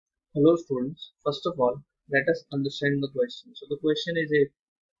Hello students, first of all, let us understand the question. So the question is if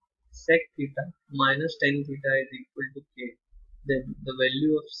sec theta minus tan theta is equal to k, then the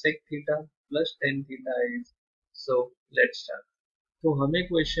value of sec theta plus tan theta is, so let's start. तो हमें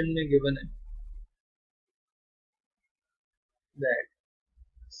question में given है that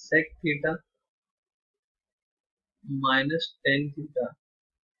sec theta minus tan theta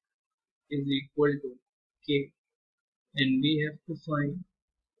is equal to k and we have to find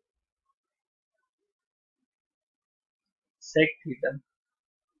sec theta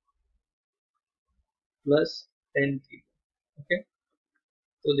plus tan theta. Okay,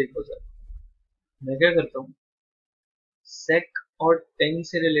 तो देखो sir, मैं क्या करता हूँ, सेक और टेन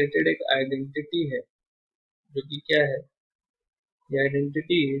से रिलेटेड एक आइडेंटिटी है जो कि क्या है, ये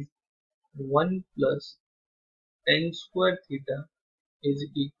identity is 1 plus ten square theta is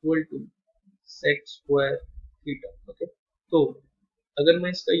equal to sec square theta. Okay, तो अगर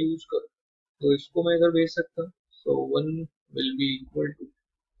मैं इसका यूज करूँ तो इसको मैं इधर भेज सकता हूँ, सो 1 will be equal to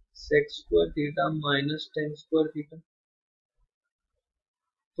sec square theta minus ten square theta.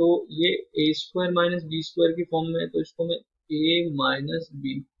 तो ये ए स्क्वायर माइनस बी स्क्वायर की फॉर्म में है, तो इसको मैं ए माइनस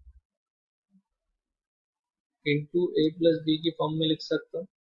बी इंटू ए प्लस बी की फॉर्म में लिख सकता हूँ।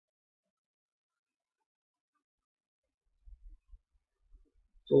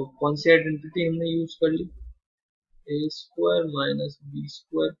 तो कौन सी आइडेंटिटी हमने यूज कर ली, ए square minus B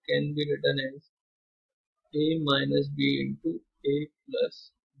square can be written as a minus B into A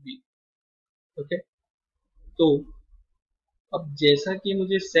plus B. Okay, तो अब जैसा कि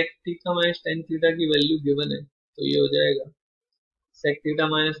मुझे sec theta minus tan theta की वैल्यू गिवन है, तो ये हो जाएगा sec theta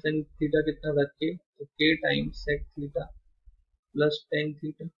minus tan theta कितना था के, तो के times sec theta plus tan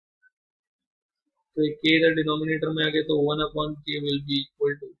theta. तो एक के इधर डिनोमिनेटर में आ गया, तो 1 अपॉन के will be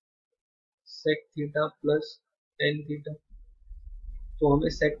equal to sec theta plus tan theta. तो हमें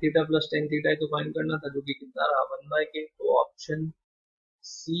sec theta plus tan theta तो फाइंड करना था, जो कि कितना रहा 1/k। तो ऑप्शन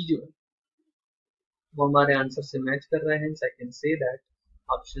सी जो है वो हमारे आंसर से मैच कर रहा है, hence I can say that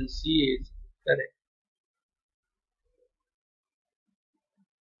option C is correct.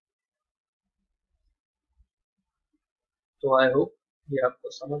 तो आई होप ये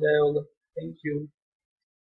आपको समझ आया होगा। Thank you.